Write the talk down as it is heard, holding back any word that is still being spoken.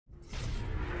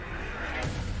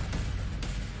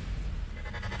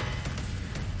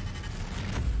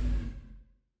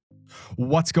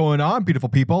What's going on, beautiful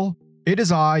people? It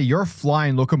is I, your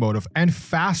flying locomotive, and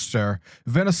faster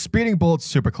than a speeding bullet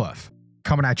SuperCliff,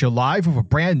 coming at you live with a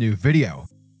brand new video.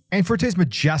 And for today's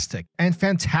majestic and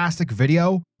fantastic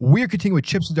video, we're continuing with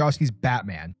Chip Zdarsky's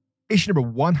Batman, issue number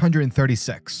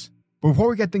 136. But before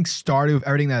we get things started with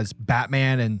everything that is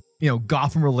Batman and,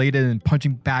 Gotham related and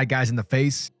punching bad guys in the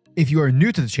face, if you are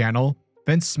new to the channel,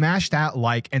 then smash that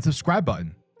like and subscribe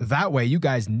button. That way you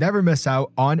guys never miss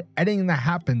out on anything that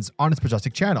happens on this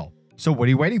majestic channel. So what are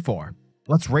you waiting for?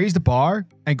 Let's raise the bar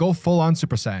and go full on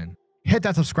Super Saiyan. Hit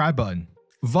that subscribe button.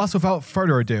 Thus, without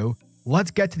further ado, let's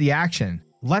get to the action.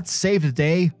 Let's save the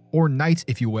day, or night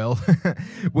if you will,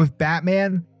 with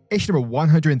Batman, issue number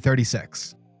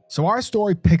 136. So our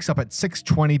story picks up at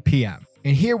 6:20 p.m.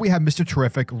 And here we have Mr.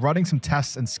 Terrific running some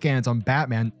tests and scans on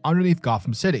Batman underneath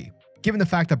Gotham City, given the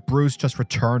fact that Bruce just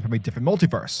returned from a different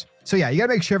multiverse. So yeah, you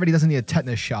gotta make sure that he doesn't need a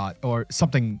tetanus shot or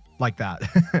something like that.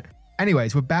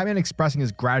 Anyways, with Batman expressing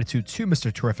his gratitude to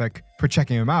Mr. Terrific for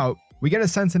checking him out, we get a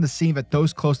sense in the scene that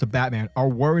those close to Batman are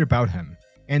worried about him.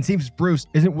 And it seems Bruce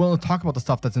isn't willing to talk about the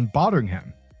stuff that's been bothering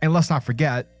him. And let's not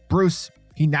forget, Bruce,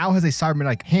 he now has a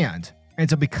cybernetic hand. And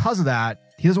so because of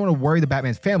that, he doesn't want to worry the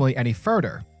Batman's family any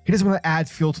further. He doesn't want to add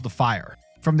fuel to the fire.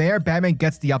 From there, Batman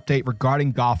gets the update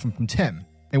regarding Gotham from Tim.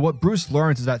 And what Bruce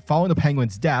learns is that following the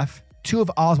Penguin's death, two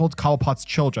of Oswald Cobblepot's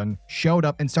children showed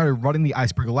up and started running the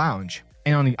Iceberg Lounge.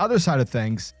 And on the other side of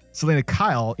things, Selina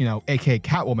Kyle, aka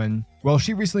Catwoman, well,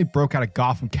 she recently broke out of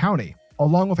Gotham County,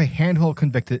 along with a handful of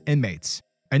convicted inmates.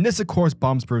 And this, of course,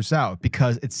 bums Bruce out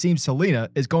because it seems Selina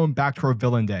is going back to her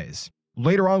villain days.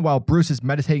 Later on, while Bruce is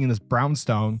meditating in this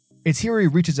brownstone, it's here he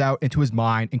reaches out into his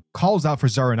mind and calls out for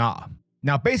Zur-En-Arrh.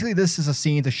 Now, basically, this is a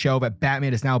scene to show that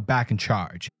Batman is now back in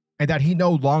charge, and that he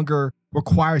no longer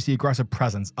requires the aggressive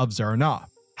presence of Zur-En-Arrh.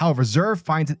 However, Zur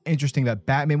finds it interesting that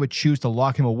Batman would choose to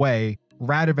lock him away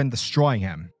rather than destroying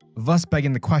him, thus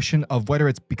begging the question of whether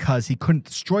it's because he couldn't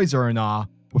destroy Zur-En-Arrh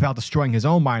without destroying his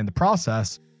own mind in the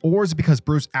process, or is it because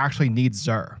Bruce actually needs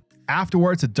Zur?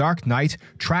 Afterwards, the Dark Knight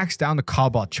tracks down the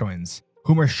Cobblepot twins,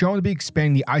 whom are shown to be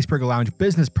expanding the Iceberg Lounge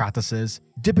business practices,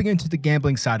 dipping into the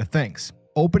gambling side of things,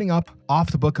 opening up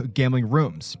off-the-book gambling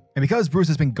rooms. And because Bruce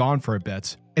has been gone for a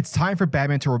bit, it's time for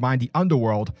Batman to remind the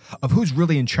underworld of who's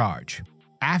really in charge.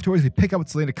 Afterwards, we pick up with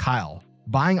Selina Kyle,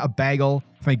 buying a bagel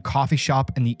from a coffee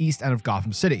shop in the east end of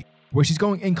Gotham City, where she's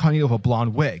going incognito with a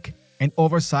blonde wig and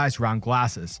oversized round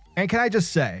glasses. And can I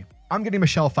just say, I'm getting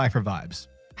Michelle Pfeiffer vibes.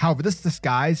 However, this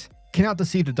disguise cannot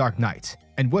deceive the Dark Knight,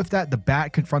 and with that, the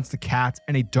Bat confronts the Cat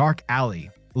in a dark alley,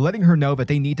 letting her know that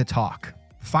they need to talk.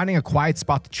 Finding a quiet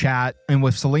spot to chat, and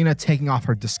with Selina taking off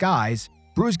her disguise,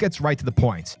 Bruce gets right to the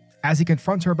point, as he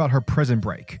confronts her about her prison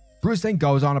break. Bruce then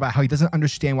goes on about how he doesn't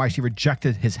understand why she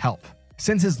rejected his help,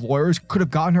 since his lawyers could have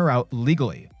gotten her out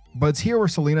legally. But it's here where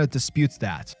Selina disputes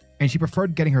that, and she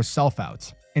preferred getting herself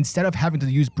out, instead of having to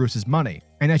use Bruce's money,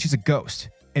 and that she's a ghost.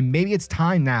 And maybe it's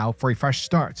time now for a fresh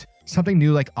start, something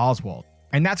new like Oswald.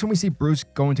 And that's when we see Bruce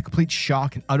go into complete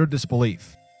shock and utter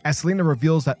disbelief, as Selina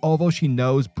reveals that although she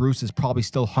knows Bruce is probably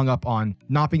still hung up on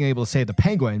not being able to save the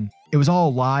Penguin, it was all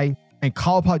a lie, and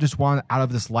Cobblepot just wanted out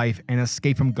of this life and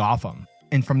escape from Gotham.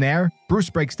 And from there,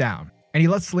 Bruce breaks down, and he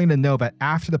lets Selina know that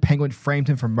after the Penguin framed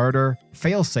him for murder,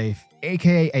 Failsafe,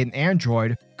 aka an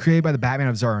android created by the Batman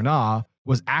of Zur-En-Arrh,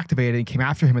 was activated and came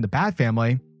after him in the Bat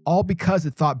family, all because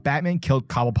it thought Batman killed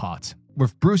Cobblepot.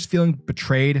 With Bruce feeling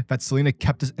betrayed that Selina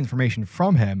kept this information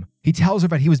from him, he tells her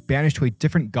that he was banished to a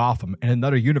different Gotham in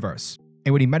another universe.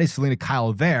 And when he met Selina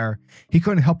Kyle there, he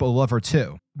couldn't help but love her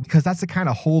too, because that's the kind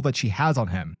of hold that she has on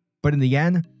him. But in the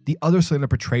end, the other Selina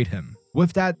betrayed him.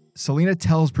 With that, Selina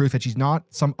tells Bruce that she's not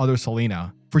some other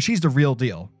Selina, for she's the real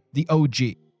deal, the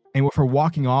OG. And with her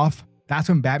walking off, that's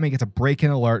when Batman gets a break-in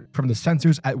alert from the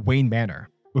sensors at Wayne Manor.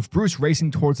 With Bruce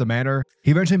racing towards the manor,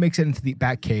 he eventually makes it into the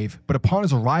Batcave, but upon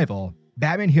his arrival,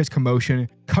 Batman hears commotion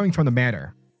coming from the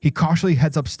manor. He cautiously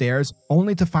heads upstairs,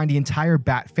 only to find the entire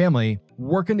Bat family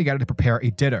working together to prepare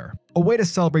a dinner, a way to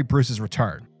celebrate Bruce's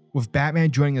return. With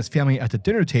Batman joining his family at the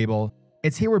dinner table,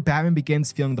 it's here where Batman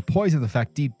begins feeling the poison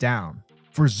effect deep down.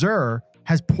 For Zur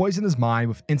has poisoned his mind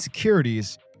with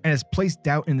insecurities and has placed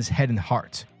doubt in his head and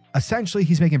heart. Essentially,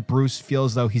 he's making Bruce feel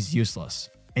as though he's useless,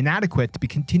 inadequate to be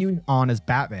continuing on as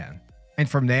Batman. And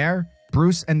from there,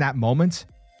 Bruce, in that moment,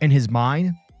 in his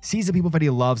mind, sees the people that he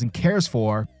loves and cares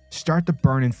for start to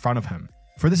burn in front of him.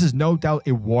 For this is no doubt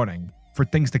a warning for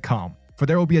things to come. For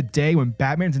there will be a day when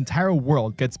Batman's entire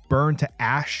world gets burned to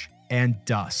ash and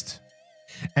dust.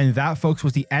 And that, folks,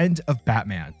 was the end of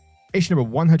Batman, issue number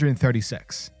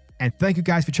 136. And thank you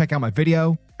guys for checking out my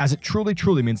video, as it truly,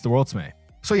 truly means the world to me.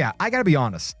 So yeah, I gotta be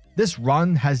honest, this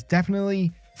run has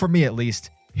definitely, for me at least,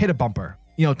 hit a bumper.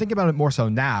 You know, think about it more so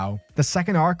now, the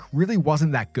second arc really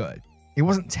wasn't that good. It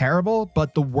wasn't terrible,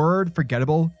 but the word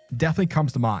forgettable definitely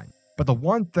comes to mind. But the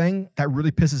one thing that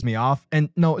really pisses me off, and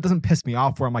no, it doesn't piss me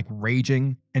off where I'm like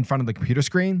raging in front of the computer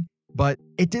screen, but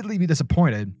it did leave me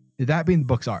disappointed, that being the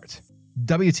book's art.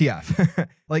 WTF.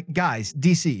 Like, guys,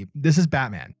 DC, this is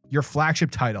Batman, your flagship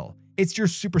title. It's your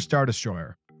superstar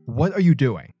destroyer. What are you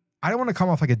doing? I don't want to come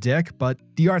off like a dick, but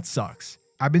the art sucks.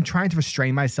 I've been trying to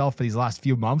restrain myself for these last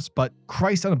few months, but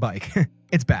Christ on a bike,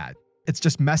 it's bad. It's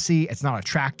just messy, it's not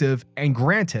attractive, and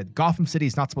granted, Gotham City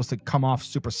is not supposed to come off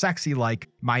super sexy like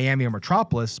Miami or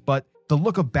Metropolis, but the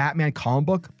look of Batman comic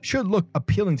book should look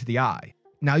appealing to the eye.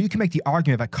 Now, you can make the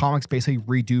argument that comics basically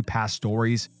redo past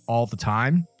stories all the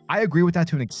time. I agree with that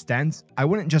to an extent. I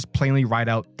wouldn't just plainly write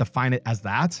out, define it as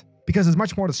that, because there's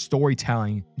much more to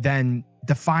storytelling than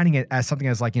defining it as something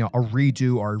as like, you know, a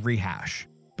redo or a rehash.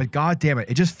 But god damn it,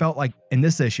 it just felt like in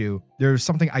this issue, there's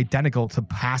something identical to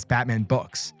past Batman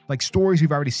books, like stories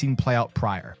we've already seen play out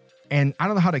prior. And I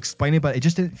don't know how to explain it, but it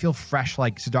just didn't feel fresh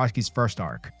like Zdarsky's first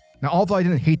arc. Now, although I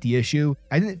didn't hate the issue,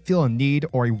 I didn't feel a need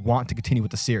or a want to continue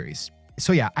with the series.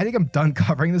 So yeah, I think I'm done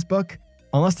covering this book,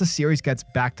 unless the series gets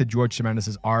back to George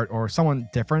Tremendous' art or someone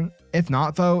different. If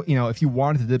not though, you know, if you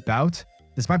wanted to dip out,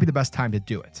 this might be the best time to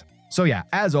do it. So yeah,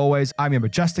 as always, I'm your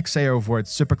majestic sayer over at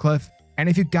SuperCliff. And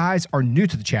if you guys are new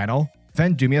to the channel,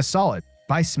 then do me a solid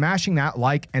by smashing that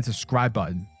like and subscribe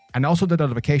button, and also the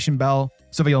notification bell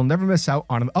so that you'll never miss out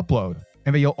on an upload,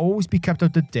 and that you'll always be kept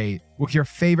up to date with your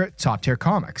favorite top tier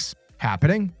comics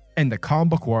happening in the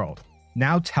comic book world.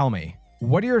 Now tell me,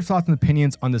 what are your thoughts and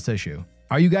opinions on this issue?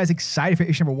 Are you guys excited for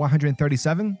issue number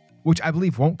 137, which I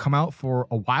believe won't come out for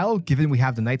a while given we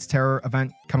have the Knight's Terror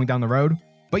event coming down the road?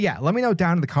 But yeah, let me know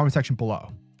down in the comment section below.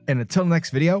 And until the next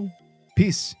video,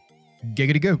 peace.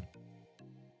 Giggity goo.